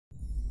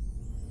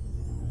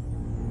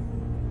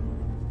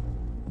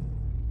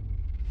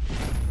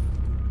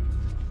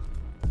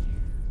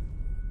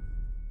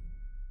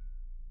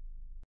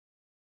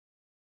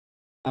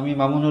আমি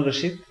Mamunur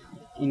Rashid,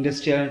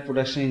 industrial and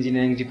production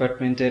engineering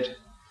ডিপার্টমেন্টের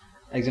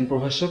একজন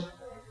প্রভাষক।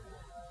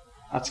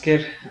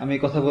 আজকের আমি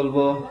কথা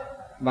বলবো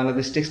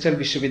বাংলাদেশ টেক্সটাইল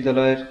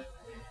বিশ্ববিদ্যালয়ের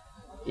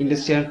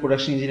ইন্ডাস্ট্রিয়াল অ্যান্ড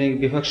প্রোডাকশন ইঞ্জিনিয়ারিং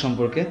বিভাগ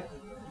সম্পর্কে।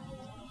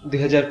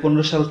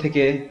 2015 সাল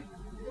থেকে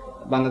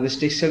বাংলাদেশ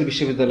টেক্সটাইল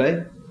বিশ্ববিদ্যালয়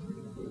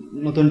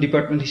নতুন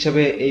ডিপার্টমেন্ট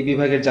হিসাবে এই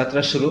বিভাগের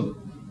যাত্রা শুরু।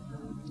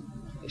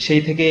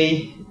 সেই থেকেই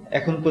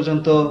এখন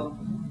পর্যন্ত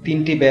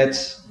 3টি ব্যাচ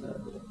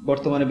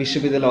বর্তমানে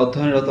বিশ্ববিদ্যালয়ে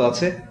অধ্যয়নরত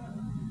আছে।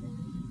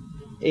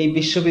 এই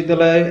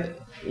বিশ্ববিদ্যালয়ের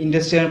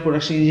ইন্ডাস্ট্রিয়াল অ্যান্ড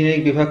প্রোডাকশন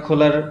ইঞ্জিনিয়ারিং বিভাগ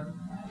খোলার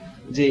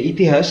যে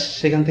ইতিহাস,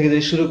 সেখান থেকে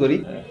যদি শুরু করি,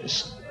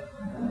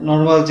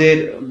 নর্মাল যে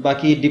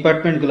বাকি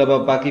ডিপার্টমেন্টগুলো বা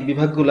বাকি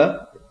বিভাগগুলো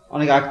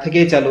অনেক আগ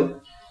থেকেই চালু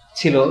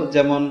ছিল,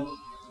 যেমন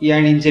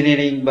ইয়ার্ন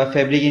ইঞ্জিনিয়ারিং বা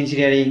fabric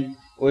engineering,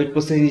 wait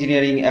process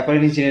engineering,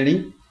 apparel engineering.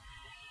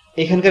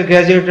 এখানকার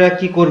গ্র্যাজুয়েটরা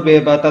কি করবে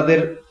বা তাদের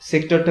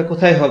সেক্টরটা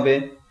কোথায় হবে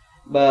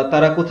বা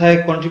তারা কোথায়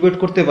কন্ট্রিবিউট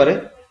করতে পারে,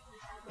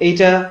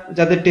 এইটা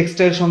যাদের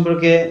টেক্সটাইল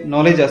সম্পর্কে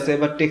নলেজ আছে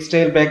বা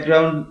টেক্সটাইল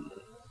ব্যাকগ্রাউন্ড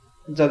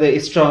যাদের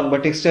স্ট্রং বা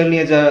টেক্সটাইল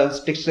নিয়ে যারা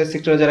টেক্সটাইল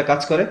সেক্টরে যারা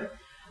কাজ করে,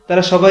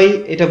 তারা সবাই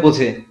এটা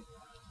বোঝে।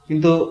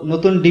 কিন্তু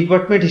নতুন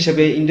ডিপার্টমেন্ট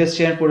হিসেবে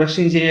industry and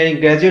production engineering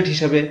graduate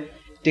হিসেবে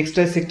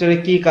টেক্সটাইল সেক্টরে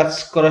কি কাজ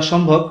করা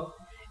সম্ভব,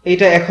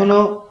 এইটা এখনো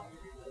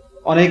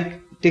অনেক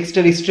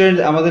টেক্সটাইল স্টুডেন্ট,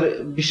 আমাদের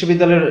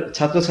বিশ্ববিদ্যালয়ের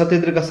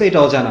ছাত্রছাত্রীদের কাছে এটা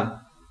অজানা।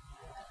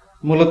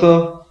 মূলত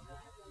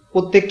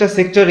প্রত্যেকটা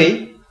সেক্টরেই,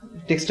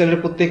 টেক্সটাইলের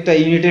প্রত্যেকটা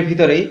ইউনিটের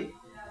ভিতরেই,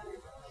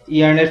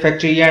 ইয়ার্নের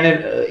ফ্যাক্টরি, ইয়ার্নের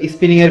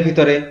স্পিনিং এর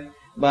ভিতরে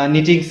বা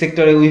নিটিং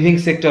সেক্টরে, উইভিং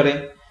সেক্টরে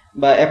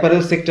বা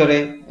অ্যাপারেল সেক্টরে,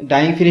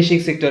 ডাইং ফিনিশিং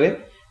সেক্টরে,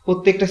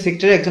 প্রত্যেকটা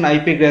সেক্টরে একজন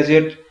আইপি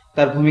গ্র্যাজুয়েট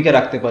তার ভূমিকা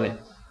রাখতে পারে।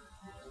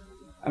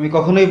 আমি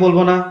কখনোই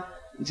বলবো না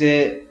যে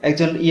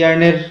একজন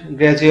ইয়ার্নের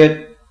গ্র্যাজুয়েট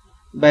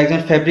বা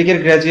একজন ফ্যাব্রিকের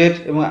গ্র্যাজুয়েট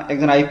এবং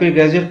একজন আইপির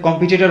গ্র্যাজুয়েট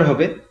কম্পিটিটর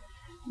হবে,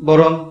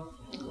 বরং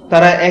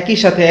তারা একই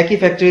সাথে একই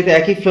ফ্যাক্টরিতে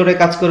একই ফ্লোরে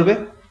কাজ করবে,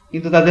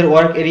 কিন্তু তাদের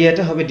ওয়ার্ক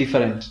এরিয়াটা হবে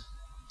ডিফারেন্ট।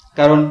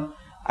 কারণ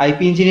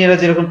আইপি ইঞ্জিনিয়াররা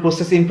যেরকম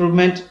প্রসেস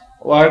ইমপ্রুভমেন্ট,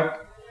 ওয়ার্ক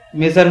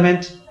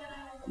মেজারমেন্ট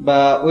বা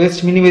ওয়েস্ট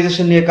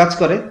মিনিমাইজেশন নিয়ে কাজ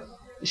করে,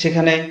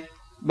 সেখানে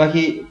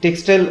বাকি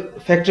টেক্সটাইল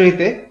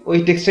ফ্যাক্টরিতে ওই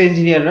টেক্সটাইল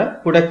ইঞ্জিনিয়াররা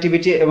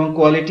প্রোডাক্টিভিটি এবং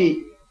কোয়ালিটি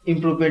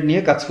ইমপ্রুভমেন্ট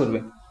নিয়ে কাজ করবে।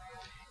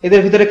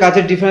 এদের ভিতরে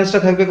কাজের ডিফারেন্সটা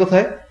থাকবে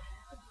কোথায়?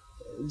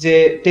 যে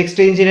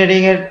টেক্সটাইল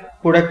ইঞ্জিনিয়ারিং এর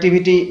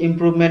প্রোডাক্টিভিটি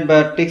ইমপ্রুভমেন্ট বা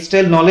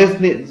টেক্সটাইল নলেজ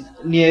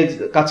নিয়ে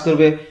কাজ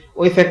করবে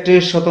ওই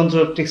ফ্যাক্টরির স্বতন্ত্র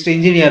টেক্সটাইল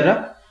ইঞ্জিনিয়াররা,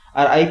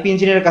 আর আইপি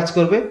ইঞ্জিনিয়ার কাজ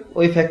করবে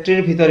ওই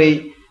ফ্যাক্টরির ভিতরেই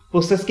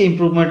প্রসেসকে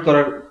ইমপ্রুভমেন্ট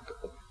করার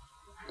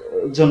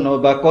জন্য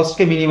বা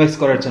কস্টকে মিনিমাইজ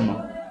করার জন্য।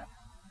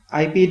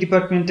 আইপি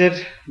ডিপার্টমেন্টের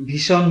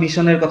ভিশন,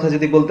 মিশনের কথা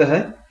যদি বলতে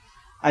হয়,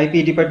 আইপি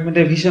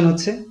ডিপার্টমেন্টের ভিশন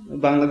হচ্ছে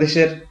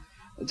বাংলাদেশের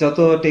যত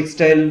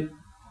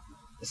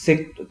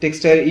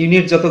টেক্সটাইল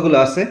ইউনিট যতগুলো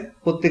আছে,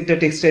 প্রত্যেকটা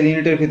টেক্সটাইল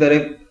ইউনিটের ভিতরে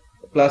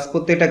প্লাস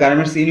প্রত্যেকটা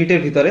গার্মেন্টস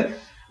ইউনিটের ভিতরে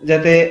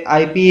যাতে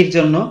আইপির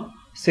জন্য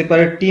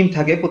সেপারেট টিম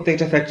থাকে,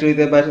 প্রত্যেকটা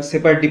ফ্যাক্টরিতে বা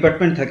সেপারেট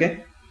ডিপার্টমেন্ট থাকে,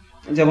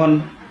 যেমন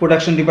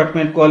প্রোডাকশন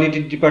ডিপার্টমেন্ট, কোয়ালিটি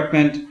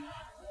ডিপার্টমেন্ট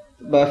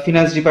বা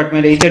finance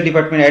department, HR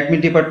department, admin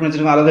department,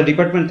 যেরকম আলাদা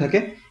ডিপার্টমেন্ট থাকে,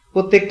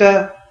 প্রত্যেকটা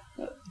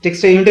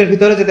টেক্সটাইল ইউনিটের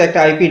ভিতরে যাতে একটা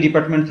আইপি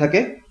ডিপার্টমেন্ট থাকে।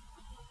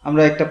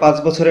 আমরা একটা 5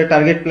 বছরের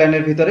টার্গেট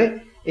প্ল্যানের ভিতরে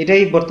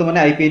এটাই বর্তমানে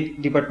আইপি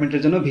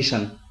ডিপার্টমেন্টের জন্য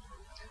ভিশন।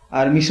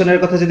 আর মিশনের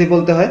কথা যদি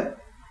বলতে হয়,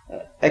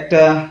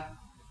 একটা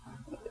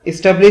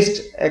এস্টাবলিশড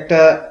একটা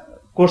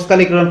কোর্স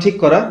কারিকুলাম ঠিক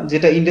করা,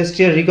 যেটা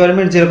ইন্ডাস্ট্রিয়াল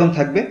রিকোয়ারমেন্ট যেরকম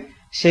থাকবে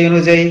সেই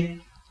অনুযায়ী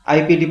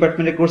আইপি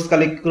ডিপার্টমেন্টের কোর্স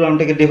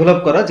কারিকুলামটাকে ডেভেলপ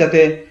করা,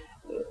 যাতে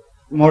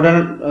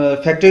মডার্ন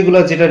ফ্যাক্টরিগুলো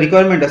যেটা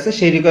রিকোয়ারমেন্ট আছে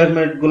সেই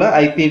রিকোয়ারমেন্টগুলো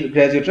আইপি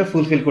গ্র্যাজুয়েটরা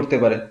ফুলফিল করতে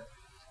পারে।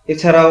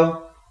 এছাড়াও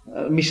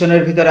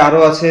মিশনের ভিতরে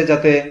আরও আছে,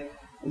 যাতে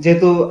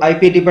যেহেতু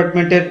আইপি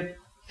ডিপার্টমেন্টের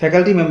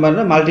ফ্যাকাল্টি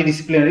মেম্বাররা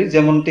মাল্টিডিসিপ্লিনারি,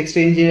 যেমন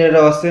টেক্সটাইল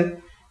ইঞ্জিনিয়াররাও আছে,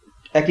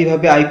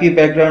 একইভাবে আইপি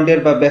ব্যাকগ্রাউন্ডের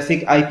বা বেসিক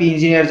আইপি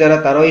ইঞ্জিনিয়ার যারা,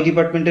 তারাও এই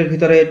ডিপার্টমেন্টের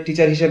ভিতরে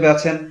টিচার হিসেবে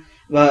আছেন,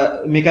 বা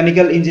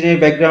মেকানিক্যাল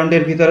ইঞ্জিনিয়ার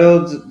ব্যাকগ্রাউন্ডের ভিতরেও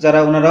যারা,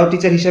 ওনারাও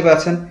টিচার হিসেবে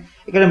আছেন।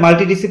 এখানে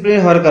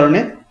মাল্টিডিসিপ্লিনারি হওয়ার কারণে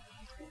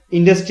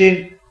ইন্ডাস্ট্রির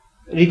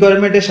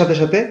রিকোয়ারমেন্টের সাথে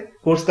সাথে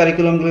কোর্স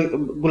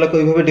কারিকুলামগুলোকে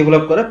ওইভাবে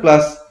ডেভেলপ করা,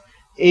 প্লাস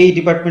এই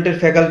ডিপার্টমেন্টের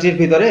ফ্যাকাল্টির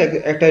ভিতরে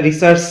একটা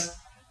রিসার্চ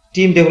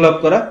টিম ডেভেলপ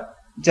করা,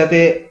 যাতে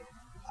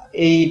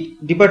এই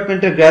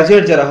ডিপার্টমেন্টের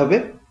গ্র্যাজুয়েট যারা হবে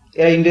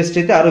এরা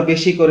ইন্ডাস্ট্রিতে আরো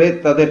বেশি করে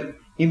তাদের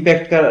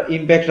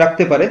ইম্প্যাক্ট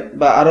রাখতে পারে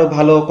বা আরো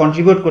ভালো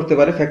কন্ট্রিবিউট করতে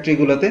পারে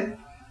ফ্যাক্টরিগুলোতে,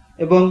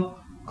 এবং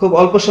খুব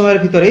অল্প সময়ের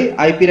ভিতরেই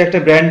আইপির একটা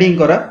ব্র্যান্ডিং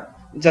করা,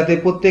 যাতে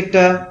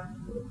প্রত্যেকটা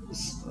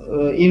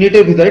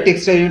ইউনিটের ভিতরে,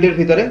 টেক্সটাইল ইউনিটের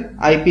ভিতরে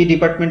আইপি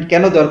ডিপার্টমেন্ট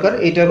কেন দরকার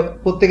এটা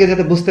প্রত্যেকে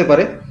যাতে বুঝতে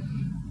পারে।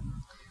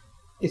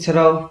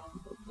 এছাড়াও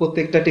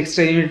প্রত্যেকটা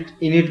টেক্সটাইল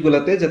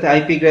ইউনিটগুলোতে যাতে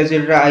আইপি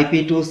গ্র্যাজুয়েটরা আইপি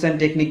টুলস অ্যান্ড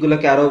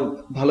টেকনিকগুলোকে আরো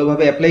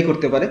ভালোভাবে অ্যাপ্লাই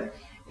করতে পারে,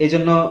 এই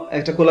জন্য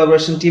একটা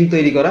কোলাবোরেশন টিম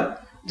তৈরি করা,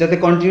 যাতে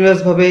কন্টিনিউয়াস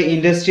ভাবে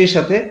ইন্ডাস্ট্রির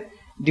সাথে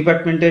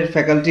ডিপার্টমেন্টের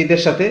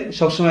ফ্যাকাল্টিদের সাথে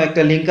সবসময়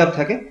একটা লিঙ্ক আপ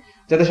থাকে,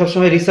 যাতে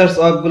সবসময় রিসার্চ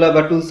ওয়ার্কগুলো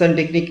বা টুলস অ্যান্ড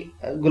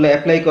টেকনিকগুলো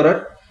অ্যাপ্লাই করার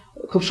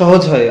খুব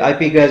সহজ হয়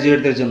আইপি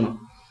গ্র্যাজুয়েটদের জন্য।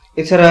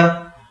 এছাড়া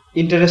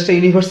ইন্টারন্যাশনাল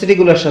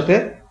ইউনিভার্সিটিগুলোর সাথে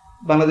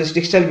বাংলাদেশ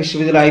টেক্সটাইল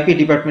বিশ্ববিদ্যালয় আইপি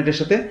ডিপার্টমেন্টের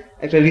সাথে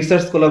একটা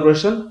রিসার্চ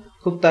কোলাবোরেশন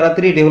খুব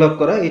তাড়াতাড়ি ডেভেলপ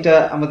করা, এটা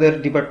আমাদের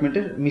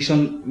ডিপার্টমেন্টের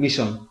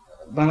মিশন।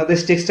 বাংলাদেশ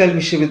টেক্সটাইল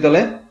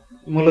বিশ্ববিদ্যালয়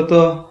মূলত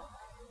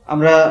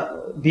আমরা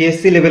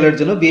বিএসসি লেভেলের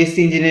জন্য বিএসসি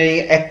ইঞ্জিনিয়ারিং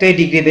একটাই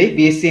ডিগ্রি দেই,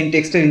 বিএসসি ইন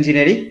টেক্সটাইল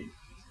ইঞ্জিনিয়ারিং।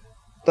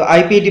 তো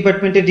আইপি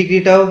ডিপার্টমেন্টের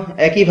ডিগ্রিটাও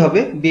একইভাবে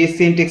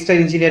BSc in textile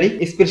engineering,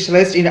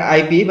 specialised in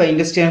IP বা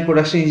ইন্ডাস্ট্রিয়াল অ্যান্ড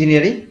প্রোডাকশন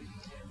ইঞ্জিনিয়ারিং।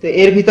 তো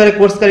এর ভিতরে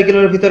কোর্স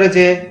কারিকুলামের ভিতরে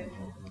যে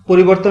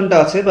পরিবর্তনটা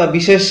আছে বা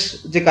বিশেষ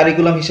যে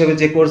কারিকুলাম হিসেবে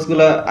যে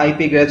কোর্সগুলো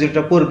আইপি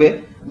গ্র্যাজুয়েটরা পড়বে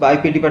বা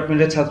আইপি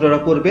ডিপার্টমেন্টের ছাত্ররা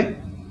পড়বে,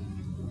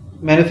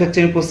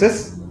 ম্যানুফ্যাকচারিং প্রসেস,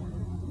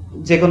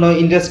 যে কোনো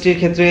ইন্ডাস্ট্রির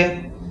ক্ষেত্রে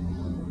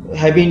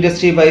হেভি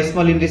ইন্ডাস্ট্রি বা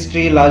small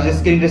industry, large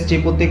scale industry,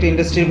 প্রত্যেকটা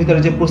ইন্ডাস্ট্রির ভিতরে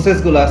যে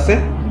প্রসেসগুলো আছে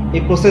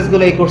এই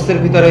প্রসেসগুলো এই কোর্সের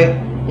ভিতরে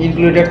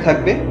ইনক্লুডেড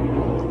থাকবে।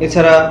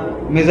 এছাড়া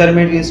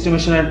measurement,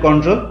 instrumentation and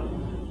control,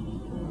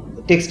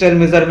 textile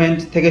measurement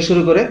থেকে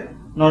শুরু করে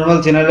নর্মাল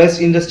জেনারেলাইজড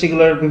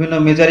ইন্ডাস্ট্রিগুলোর বিভিন্ন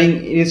মেজারিং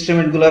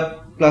ইনস্ট্রুমেন্টগুলো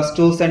প্লাস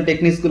টুলস অ্যান্ড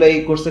টেকনিক্সগুলো এই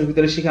কোর্সের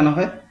ভিতরে শেখানো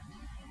হয়।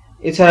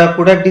 এছাড়া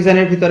প্রোডাক্ট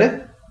ডিজাইনের ভিতরে,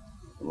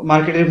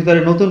 মার্কেটের ভিতরে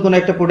নতুন কোনো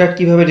একটা প্রোডাক্ট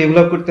কীভাবে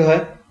ডেভেলপ করতে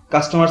হয়,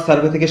 কাস্টমার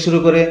সার্ভে থেকে শুরু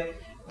করে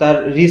তার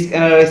risk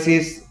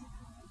analysis,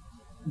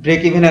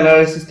 break even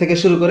analysis থেকে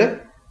শুরু করে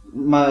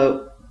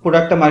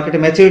প্রোডাক্টটা মার্কেটে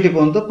ম্যাচুরিটি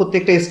পর্যন্ত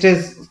প্রত্যেকটা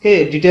স্টেজকে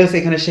ডিটেলস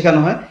এখানে শেখানো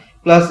হয়।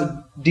 প্লাস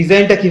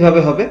ডিজাইনটা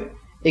কিভাবে হবে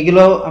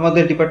এগুলো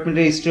আমাদের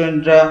ডিপার্টমেন্টের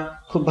স্টুডেন্টরা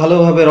খুব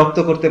ভালোভাবে রপ্ত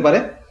করতে পারে।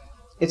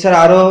 এছাড়া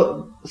আরও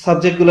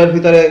সাবজেক্টগুলোর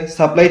ভিতরে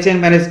সাপ্লাই চেইন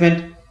ম্যানেজমেন্ট,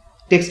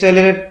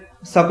 টেক্সটাইলের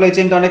সাপ্লাই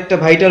চেইনটা অনেকটা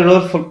ভাইটাল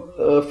রোল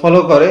ফলো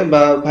করে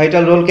বা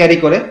ভাইটাল রোল ক্যারি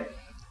করে।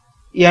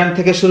 ইয়ার্ন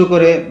থেকে শুরু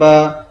করে বা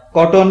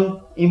কটন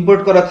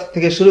ইম্পোর্ট করা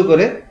থেকে শুরু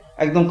করে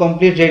একদম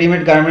কমপ্লিট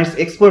রেডিমেড গার্মেন্টস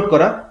এক্সপোর্ট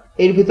করা,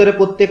 এর ভিতরে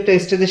প্রত্যেকটা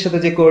স্টেজের সাথে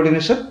যে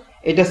কোঅর্ডিনেশন,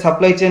 এটা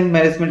সাপ্লাই চেইন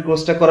ম্যানেজমেন্ট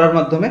কোর্সটা করার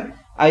মাধ্যমে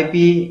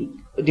আইপি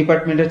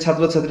ডিপার্টমেন্টের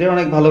ছাত্রছাত্রীরা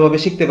অনেক ভালোভাবে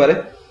শিখতে পারে।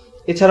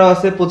 এছাড়াও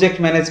আছে প্রজেক্ট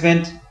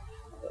ম্যানেজমেন্ট।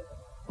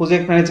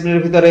 প্রজেক্ট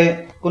ম্যানেজমেন্টের ভিতরে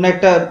কোনো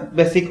একটা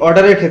বেসিক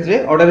অর্ডারের ক্ষেত্রে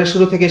অর্ডারের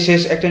শুরু থেকে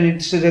শেষ একটা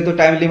নির্দিষ্ট যেহেতু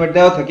টাইম লিমিট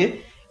দেওয়া থাকে,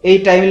 এই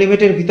টাইম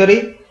লিমিটের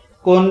ভিতরেই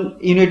কোন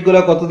ইউনিটগুলো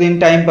কতদিন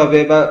টাইম পাবে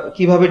বা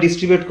কিভাবে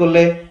ডিস্ট্রিবিউট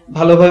করলে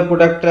ভালোভাবে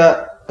প্রোডাক্টটা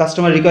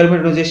কাস্টমার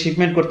রিকোয়ারমেন্ট অনুযায়ী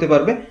শিপমেন্ট করতে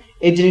পারবে,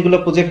 এই জিনিসগুলো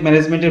প্রজেক্ট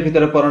ম্যানেজমেন্টের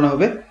ভিতরে পড়ানো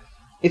হবে।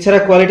 এছাড়া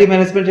কোয়ালিটি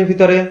ম্যানেজমেন্টের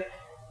ভিতরে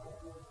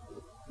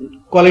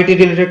কোয়ালিটি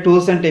রিলেটেড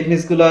টুলস অ্যান্ড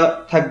টেকনিক্সগুলো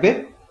থাকবে।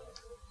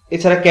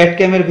 এছাড়া ক্যাড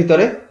ক্যামের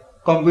ভিতরে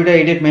computer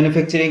aided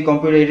manufacturing,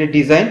 computer aided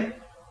design,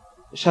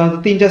 সাধারণত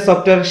 3টা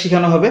সফটওয়্যার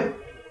শেখানো হবে,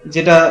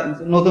 যেটা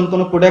নতুন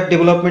কোনো প্রোডাক্ট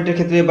ডেভেলপমেন্টের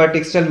ক্ষেত্রে বা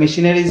টেক্সটাইল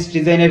মেশিনারিজ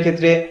ডিজাইনের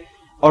ক্ষেত্রে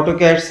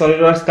অটোক্যাড,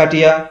 সলিডওয়ার্কস,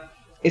 কাটিয়া।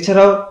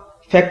 এছাড়াও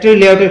ফ্যাক্টরি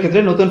লেআউটের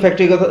ক্ষেত্রে নতুন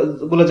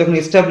ফ্যাক্টরিগুলো যখন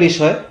এস্টাবলিশ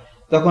হয়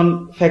তখন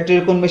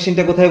ফ্যাক্টরির কোন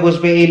মেশিনটা কোথায়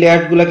বসবে এই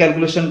লেআউটগুলো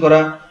ক্যালকুলেশন করা,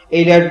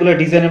 এই লেআউটগুলো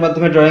ডিজাইনের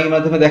মাধ্যমে, ড্রয়িংয়ের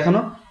মাধ্যমে দেখানো,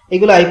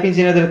 এগুলো আইপি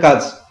ইঞ্জিনিয়ারদের কাজ।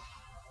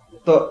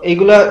 তো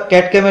এইগুলা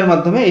ক্যাড ক্যামের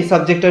মাধ্যমে এই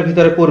সাবজেক্টের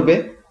ভিতরে পড়বে।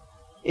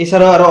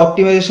 এছাড়াও আরো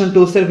অপটিমাইজেশন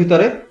টুলসের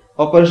ভিতরে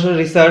অপারেশনাল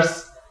রিসার্চ,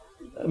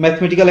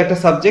 ম্যাথমেটিক্যাল একটা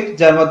সাবজেক্ট,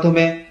 যার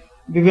মাধ্যমে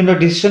বিভিন্ন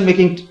ডিসিশন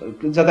মেকিং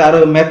যাতে আরো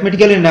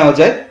ম্যাথমেটিক্যালি নেওয়া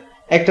যায়।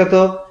 একটা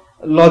তো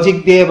লজিক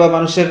দিয়ে বা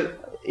মানুষের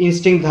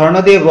ইনস্টিংক্ট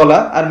ধারণা দিয়ে বলা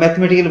আর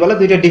ম্যাথমেটিক্যাল বলা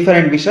দুইটা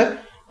ডিফারেন্ট বিষয়।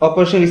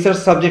 অপারেশনাল রিসার্চ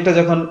সাবজেক্টটা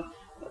যখন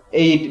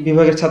এই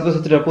বিভাগের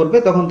ছাত্রছাত্রীরা পড়বে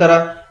তখন তারা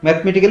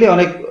ম্যাথমেটিক্যালি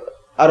অনেক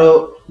আরো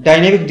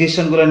ডাইনামিক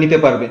ডিসিশনগুলো নিতে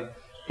পারবে।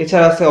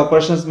 এছাড়া আছে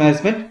অপারেশনস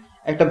ম্যানেজমেন্ট,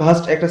 একটা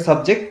ভাস্ট একটা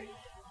সাবজেক্ট,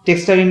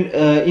 টেক্সটাইল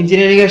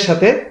ইঞ্জিনিয়ারিং এর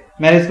সাথে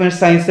ম্যানেজমেন্ট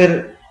সায়েন্সের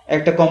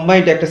একটা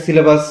কম্বাইন্ড একটা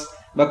সিলেবাস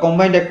বা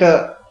কম্বাইন্ড একটা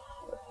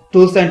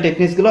টুলস অ্যান্ড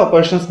টেকনিক্সগুলো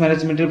অপারেশনস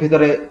ম্যানেজমেন্টের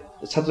ভিতরে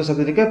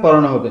ছাত্রছাত্রীদেরকে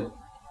পড়ানো হবে।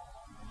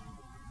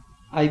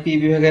 আইপি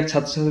বিভাগের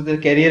ছাত্রছাত্রীদের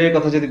ক্যারিয়ারের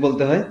কথা যদি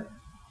বলতে হয়,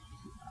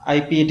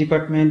 আইপি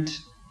ডিপার্টমেন্ট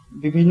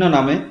বিভিন্ন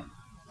নামে,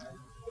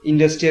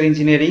 industrial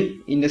engineering,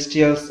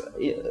 industrial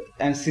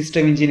and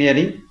system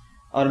engineering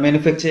R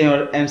manufacturing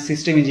and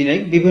system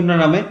engineering বিভিন্ন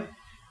নামে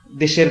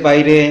দেশের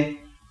বাইরে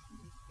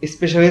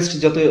স্পেশালিস্ট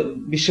যত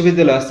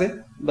বিশ্ববিদ্যালয় আছে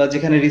বা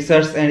যেখানে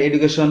রিসার্চ অ্যান্ড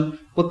এডুকেশন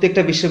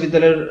প্রত্যেকটা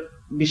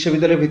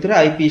বিশ্ববিদ্যালয়ের ভিতরে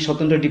আইপি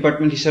স্বতন্ত্র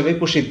ডিপার্টমেন্ট হিসাবে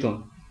প্রসিদ্ধ।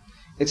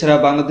 এছাড়া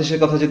বাংলাদেশের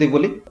কথা যদি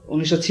বলি,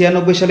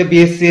 1996 সালে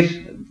বিএসসির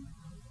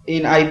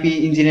ইন আইপি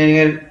ইঞ্জিনিয়ারিং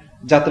এর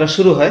যাত্রা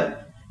শুরু হয়,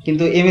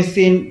 কিন্তু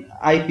এমএসসি ইন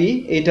আইপি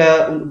এটা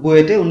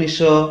বুয়েটে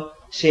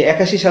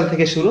 1981 সাল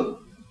থেকে শুরু।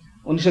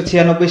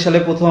 1996 সালে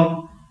প্রথম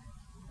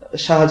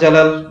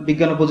শাহজালাল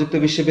বিজ্ঞান ও প্রযুক্তি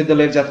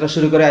বিশ্ববিদ্যালয়ের যাত্রা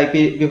শুরু করে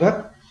আইপি বিভাগ।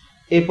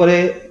 এরপরে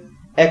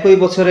একই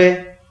বছরে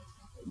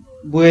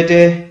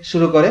বুয়েটে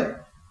শুরু করে,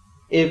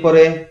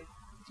 এরপরে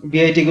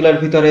বিআইটি গুলার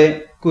ভিতরে,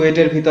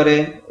 কুয়েটের ভিতরে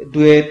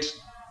ডুয়েট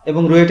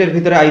এবং রুয়েটের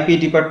ভিতরে আইপি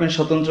ডিপার্টমেন্ট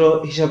স্বতন্ত্র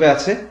হিসাবে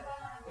আছে।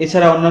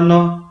 এছাড়া অন্যান্য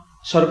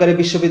সরকারি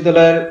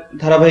বিশ্ববিদ্যালয়ের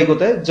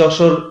ধারাবাহিকতায়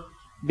যশোর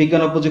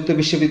বিজ্ঞান ও প্রযুক্তি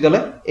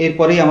বিশ্ববিদ্যালয়,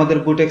 এরপরেই আমাদের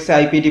বুটেক্সে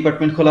আইপি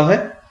ডিপার্টমেন্ট খোলা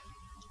হয়।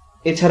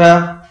 এছাড়া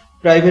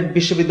প্রাইভেট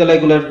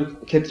বিশ্ববিদ্যালয়গুলোর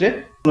ক্ষেত্রে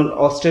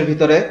অস্ট্রের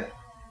ভিতরে,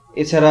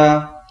 এছাড়া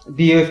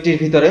বিইউএফটির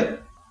ভিতরে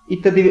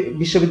ইত্যাদি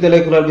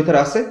বিশ্ববিদ্যালয়গুলোর ভিতরে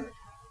আছে।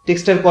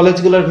 টেক্সটাইল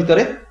কলেজগুলোর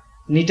ভিতরে,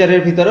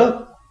 নিটারের ভিতরেও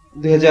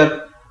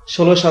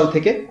 2016 সাল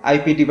থেকে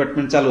আইপি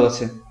ডিপার্টমেন্ট চালু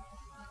আছে।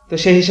 তো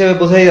সেই হিসাবে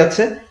বোঝাই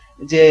যাচ্ছে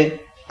যে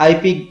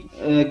আইপি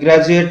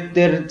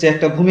গ্রাজুয়েটদের যে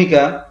একটা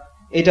ভূমিকা,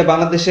 এটা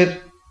বাংলাদেশের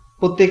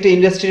প্রত্যেকটা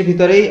ইন্ডাস্ট্রির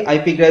ভিতরেই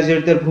আইপি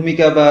গ্রাজুয়েটদের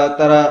ভূমিকা বা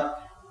তারা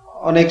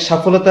অনেক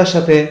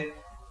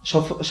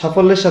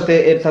সাফল্যের সাথে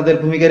তাদের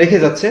ভূমিকা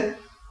রেখে যাচ্ছে।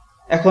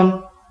 এখন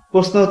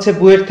প্রশ্ন হচ্ছে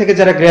বুয়েট থেকে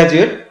যারা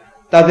গ্র্যাজুয়েট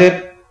তাদের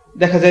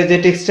দেখা যায় যে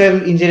টেক্সটাইল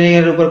ইঞ্জিনিয়ারিং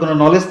এর উপর কোনো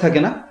নলেজ থাকে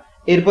না,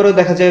 এরপরেও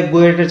দেখা যায়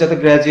বুয়েটের যত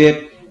গ্র্যাজুয়েট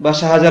বা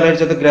শাহজালালের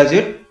যত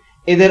গ্র্যাজুয়েট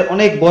এদের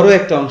অনেক বড়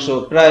একটা অংশ,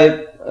 প্রায়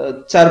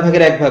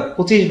 4/1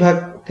 25 ভাগ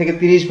থেকে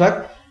 30 ভাগ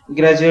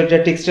গ্র্যাজুয়েটরা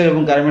টেক্সটাইল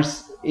এবং গার্মেন্টস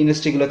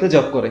ইন্ডাস্ট্রিগুলোতে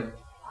জব করে,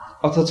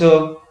 অথচ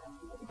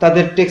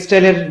তাদের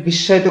টেক্সটাইলের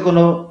বিশেষায়িত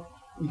কোনো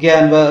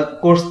জ্ঞান বা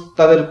কোর্স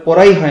তাদের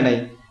পড়াই হয় নাই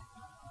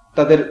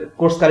তাদের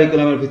কোর্স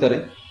কারিকুলামের ভিতরে।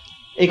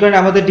 এই কারণে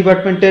আমাদের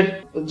ডিপার্টমেন্টের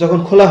যখন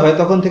খোলা হয়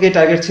তখন থেকে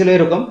টার্গেট ছিল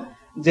এরকম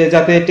যে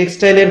যাতে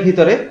টেক্সটাইলের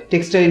ভিতরে,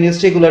 টেক্সটাইল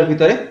ইন্ডাস্ট্রিগুলোর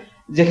ভিতরে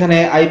যেখানে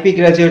আইপি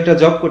গ্র্যাজুয়েটরা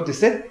জব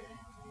করতেছে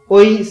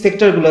ওই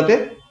সেক্টরগুলোতে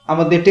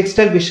আমাদের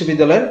টেক্সটাইল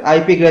বিশ্ববিদ্যালয়ের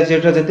আইপি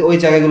গ্র্যাজুয়েটরা যাতে ওই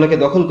জায়গাগুলোকে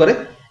দখল করে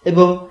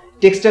এবং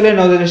টেক্সটাইলের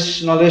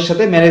নলেজের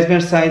সাথে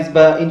ম্যানেজমেন্ট সায়েন্স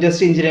বা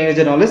ইন্ডাস্ট্রি ইঞ্জিনিয়ারিং এর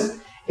যে নলেজ,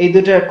 এই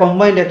দুটার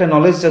কম্বাইন্ড একটা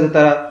নলেজ যাতে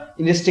তারা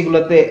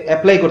ইন্ডাস্ট্রিগুলোতে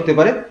অ্যাপ্লাই করতে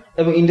পারে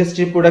এবং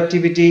ইন্ডাস্ট্রির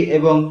প্রোডাক্টিভিটি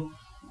এবং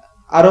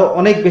আরো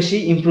অনেক বেশি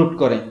ইমপ্রুভ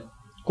করে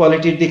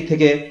কোয়ালিটির দিক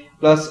থেকে,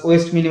 প্লাস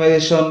ওয়েস্ট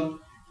মিনিমাইজেশন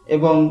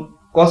এবং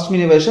কস্ট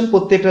মিনিমাইজেশন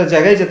প্রত্যেকটা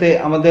জায়গায় যাতে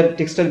আমাদের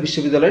টেক্সটাইল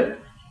বিশ্ববিদ্যালয়ের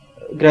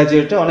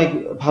গ্র্যাজুয়েটরা অনেক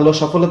ভালো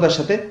সফলতার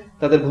সাথে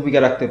তাদের ভূমিকা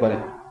রাখতে পারে।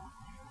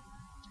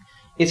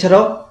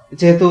 এছাড়াও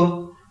যেহেতু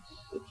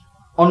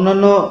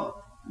অন্যান্য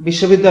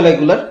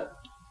বিশ্ববিদ্যালয়গুলোর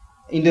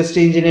ইন্ডাস্ট্রি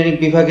ইঞ্জিনিয়ারিং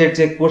বিভাগের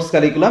যে কোর্স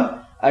কারিকুলাম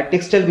আর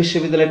টেক্সটাইল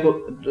বিশ্ববিদ্যালয়ের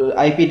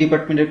আইপি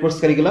ডিপার্টমেন্টের কোর্স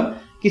কারিকুলাম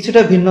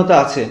কিছুটা ভিন্নতা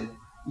আছে।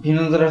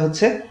 ভিন্নতাটা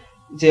হচ্ছে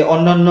যে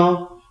অন্যান্য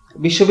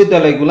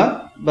বিশ্ববিদ্যালয়গুলা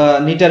বা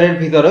নিটারের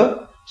ভিতরেও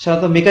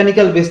সাধারণত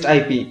mechanical based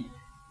IP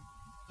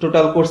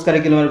total course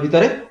কারিকুলামের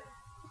ভিতরে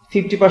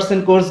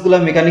 50% কোর্সগুলো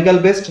মেকানিক্যাল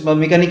বেসড বা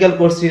mechanical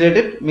course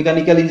related,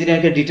 mechanical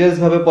ইঞ্জিনিয়ারিংকে details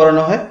ভাবে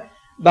পড়ানো হয়।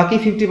 বাকি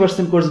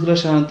 50% কোর্সগুলো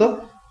সাধারণত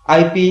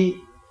আইপি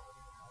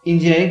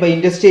ইঞ্জিনিয়ারিং বা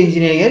ইন্ডাস্ট্রি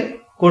ইঞ্জিনিয়ারিং এর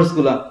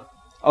কোর্সগুলো,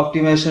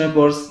 অপটিমাইজেশনের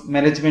কোর্স,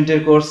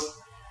 ম্যানেজমেন্টের কোর্স,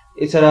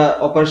 এছাড়া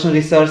অপারেশন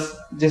রিসার্চ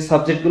যে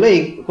সাবজেক্টগুলো এই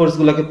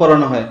কোর্সগুলোকে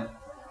পড়ানো হয়।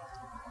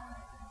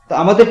 তো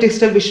আমাদের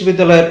টেক্সটাইল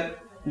বিশ্ববিদ্যালয়ের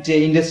যে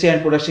industry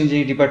and production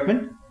engineering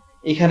department,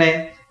 এখানে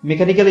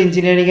মেকানিক্যাল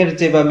ইঞ্জিনিয়ারিং এর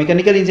যে বা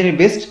মেকানিক্যাল ইঞ্জিনিয়ারিং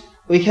বেসড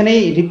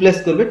ওইখানেই রিপ্লেস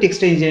করবে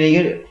টেক্সটাইল ইঞ্জিনিয়ারিং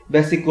এর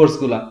বেসিক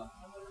কোর্সগুলো।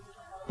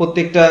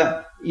 প্রত্যেকটা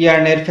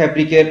ইয়ার্নের,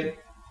 ফ্যাব্রিকের,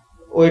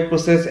 ওয়েট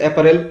প্রসেস,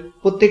 অ্যাপারেল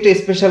প্রত্যেকটা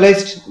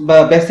স্পেশালাইজড বা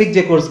বেসিক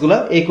যে কোর্সগুলো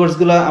এই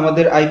কোর্সগুলো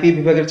আমাদের আইপি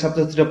বিভাগের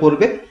ছাত্রছাত্রীরা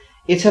পড়বে।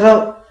 এছাড়াও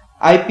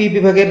আইপি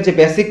বিভাগের যে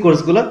বেসিক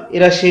কোর্সগুলো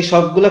এরা সেই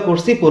সবগুলো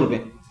কোর্সই পড়বে।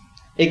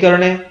 এই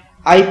কারণে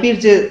আইপির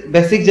যে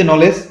বেসিক যে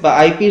নলেজ বা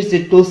আইপির যে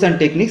টুলস অ্যান্ড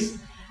টেকনিক্স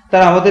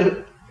তারা আমাদের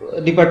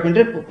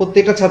ডিপার্টমেন্টের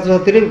প্রত্যেকটা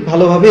ছাত্রছাত্রীর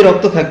ভালোভাবেই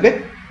রপ্ত থাকবে।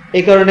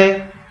 এই কারণে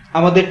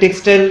আমাদের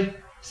টেক্সটাইল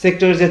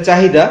সেক্টরের যে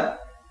চাহিদা,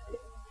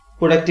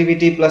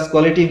 productivity plus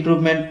quality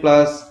improvement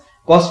plus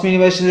cost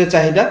মিনিমাইজেশনের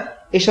চাহিদা,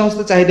 এই সমস্ত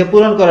চাহিদা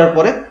পূরণ করার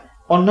পরে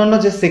অন্যান্য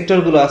যে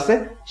সেক্টরগুলো আছে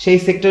সেই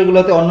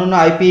সেক্টরগুলোতে অন্যান্য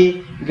আইপি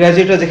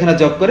গ্র্যাজুয়েটরা যেখানে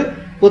জব করে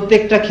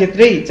প্রত্যেকটা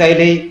ক্ষেত্রেই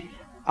চাইলেই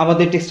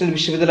আমাদের টেক্সটাইল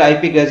বিশ্ববিদ্যালয়ের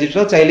আইপি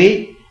গ্র্যাজুয়েটরা চাইলেই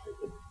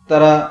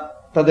তারা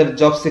তাদের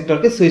জব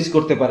সেক্টরকে সুইচ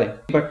করতে পারে।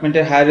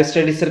 ডিপার্টমেন্টের হায়ার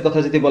স্টাডিজের কথা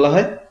যদি বলা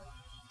হয়,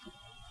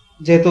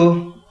 যেহেতু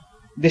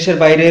দেশের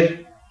বাইরের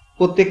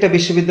প্রত্যেকটা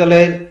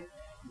বিশ্ববিদ্যালয়ের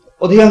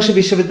অধিকাংশ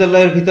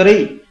বিশ্ববিদ্যালয়ের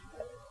ভিতরেই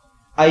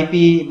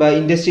আইপি বা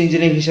ইন্ডাস্ট্রি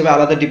ইঞ্জিনিয়ারিং হিসেবে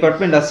আলাদা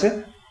ডিপার্টমেন্ট আছে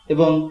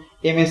এবং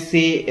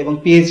এমএসসি এবং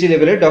পিএইচডি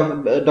লেভেলের,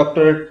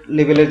 ডক্টরেট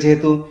লেভেলের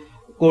যেহেতু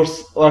কোর্স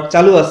ওয়ার্ক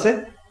চালু আছে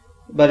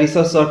বা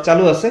রিসার্চ ওয়ার্ক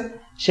চালু আছে,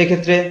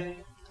 সেক্ষেত্রে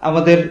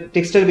আমাদের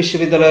টেক্সটাইল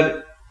বিশ্ববিদ্যালয়ের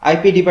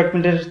আইপি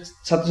ডিপার্টমেন্টের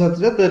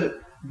ছাত্রছাত্রীরা তাদের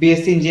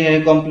BSc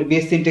engineering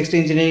BSc in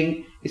textile engineering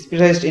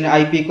specialised in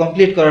IP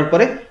complete করার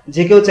পরে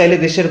যে কেউ চাইলে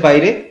দেশের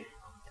বাইরে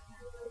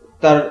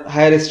তার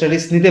হায়ার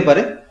স্টাডিজ নিতে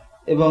পারে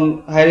এবং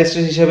হায়ার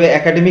স্টাডিজ হিসেবে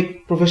একাডেমিক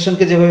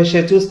প্রফেশনকে যেভাবে সে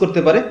চুজ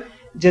করতে পারে।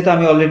 যেহেতু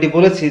আমি অলরেডি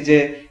বলেছি যে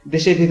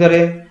দেশের ভিতরে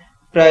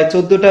প্রায়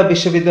 14টা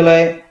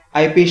বিশ্ববিদ্যালয়ে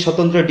আইপি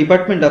স্বতন্ত্র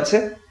ডিপার্টমেন্ট আছে,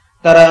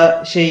 তারা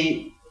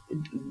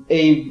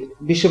এই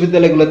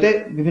বিশ্ববিদ্যালয়গুলোতে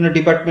বিভিন্ন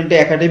ডিপার্টমেন্টে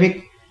একাডেমিক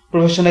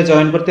প্রফেশনে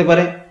জয়েন করতে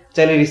পারে,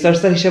 চাইলে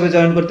রিসার্চার হিসেবে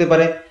জয়েন করতে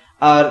পারে,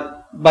 আর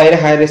বাইরে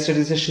হায়ার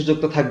স্টাডিজের সুযোগ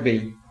তো থাকবেই।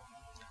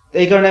 তো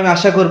এই কারণে আমি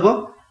আশা করব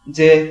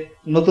যে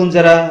নতুন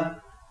যারা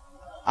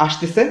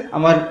আসতেছে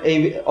আমার এই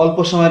অল্প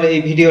সময়ের এই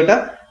ভিডিওটা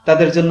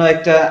তাদের জন্য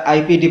একটা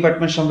আইপি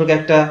ডিপার্টমেন্ট সম্পর্কে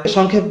একটা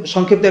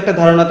সংক্ষিপ্ত একটা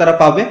ধারণা তারা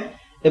পাবে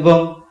এবং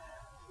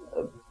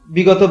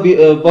বিগত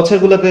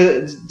বছরগুলোতে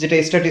যেটা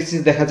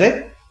স্ট্যাটিস্টিক্স দেখা যায়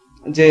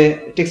যে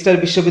টেক্সটাইল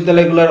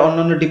বিশ্ববিদ্যালয়গুলোর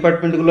অন্যান্য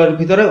ডিপার্টমেন্টগুলোর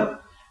ভিতরেও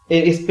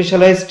এর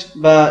স্পেশালাইজড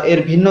বা এর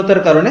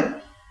ভিন্নতার কারণে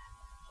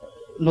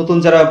নতুন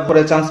যারা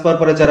পরে চান্স পাওয়ার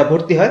পরে যারা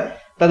ভর্তি হয়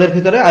তাদের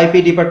ভিতরে আইপি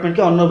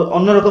ডিপার্টমেন্টকে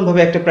অন্যরকম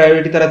ভাবে একটা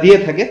প্রায়োরিটি তারা দিয়ে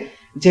থাকে।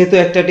 যেহেতু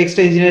একটা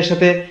টেক্সটাইল ইঞ্জিনিয়ারের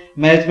সাথে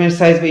ম্যানেজমেন্ট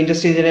সায়েন্স বা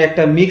ইন্ডাস্ট্রি ইঞ্জিনিয়ার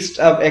একটা মিক্সড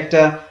আপ,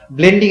 একটা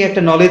ব্লেন্ডিং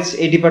একটা নলেজ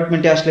এই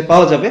ডিপার্টমেন্টে আসলে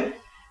পাওয়া যাবে।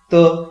 তো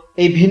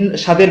এই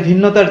স্বাদের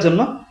ভিন্নতার জন্য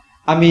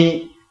আমি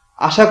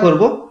আশা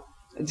করব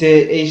যে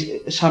এই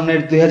সামনের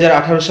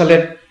 2018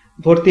 সালের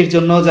ভর্তির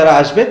জন্য যারা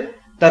আসবে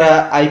তারা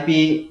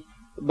আইপি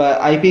বা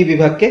আইপি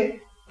বিভাগকে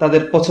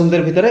তাদের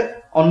পছন্দের ভিতরে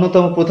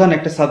অন্যতম প্রধান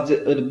একটা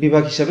সাবজেক্ট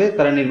বিভাগ হিসেবে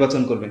তারা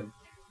নির্বাচন করবে।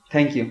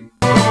 Thank you.